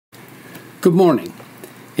Good morning.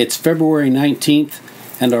 It's February 19th,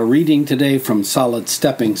 and our reading today from Solid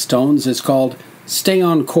Stepping Stones is called Stay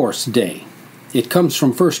on Course Day. It comes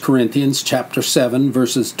from 1 Corinthians chapter 7,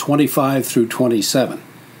 verses 25 through 27.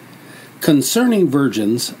 Concerning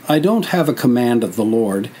virgins, I don't have a command of the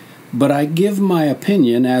Lord, but I give my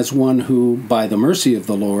opinion as one who, by the mercy of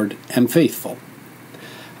the Lord, am faithful.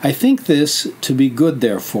 I think this to be good,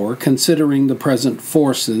 therefore, considering the present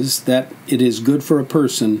forces, that it is good for a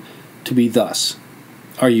person to be thus.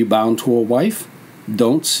 Are you bound to a wife?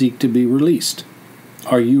 Don't seek to be released.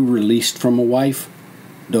 Are you released from a wife?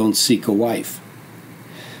 Don't seek a wife.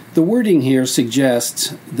 The wording here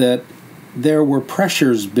suggests that there were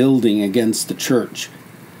pressures building against the church.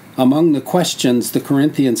 Among the questions the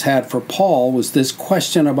Corinthians had for Paul was this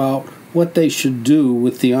question about what they should do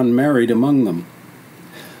with the unmarried among them.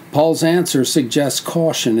 Paul's answer suggests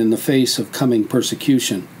caution in the face of coming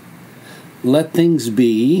persecution. Let things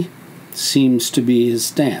be seems to be his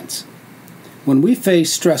stance. When we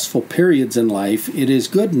face stressful periods in life, it is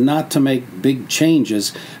good not to make big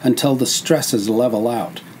changes until the stresses level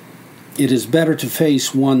out. It is better to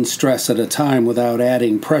face one stress at a time without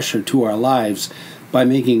adding pressure to our lives by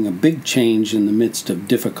making a big change in the midst of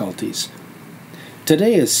difficulties.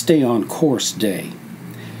 Today is Stay on Course Day.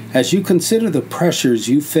 As you consider the pressures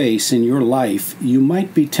you face in your life, you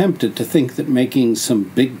might be tempted to think that making some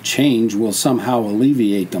big change will somehow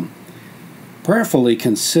alleviate them. Prayerfully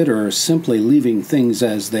consider simply leaving things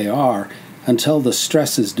as they are until the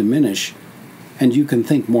stresses diminish and you can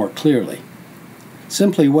think more clearly.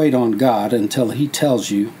 Simply wait on God until He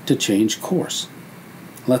tells you to change course.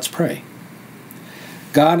 Let's pray.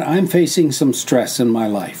 God, I'm facing some stress in my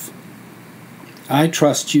life. I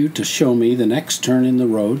trust You to show me the next turn in the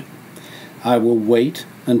road. I will wait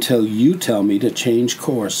until You tell me to change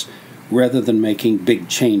course rather than making big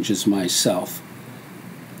changes myself.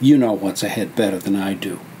 You know what's ahead better than I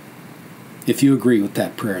do. If you agree with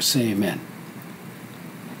that prayer, say amen.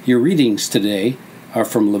 Your readings today are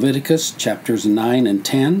from Leviticus chapters 9 and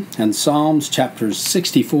 10 and Psalms chapters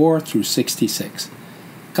 64 through 66.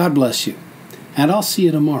 God bless you, and I'll see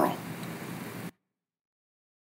you tomorrow.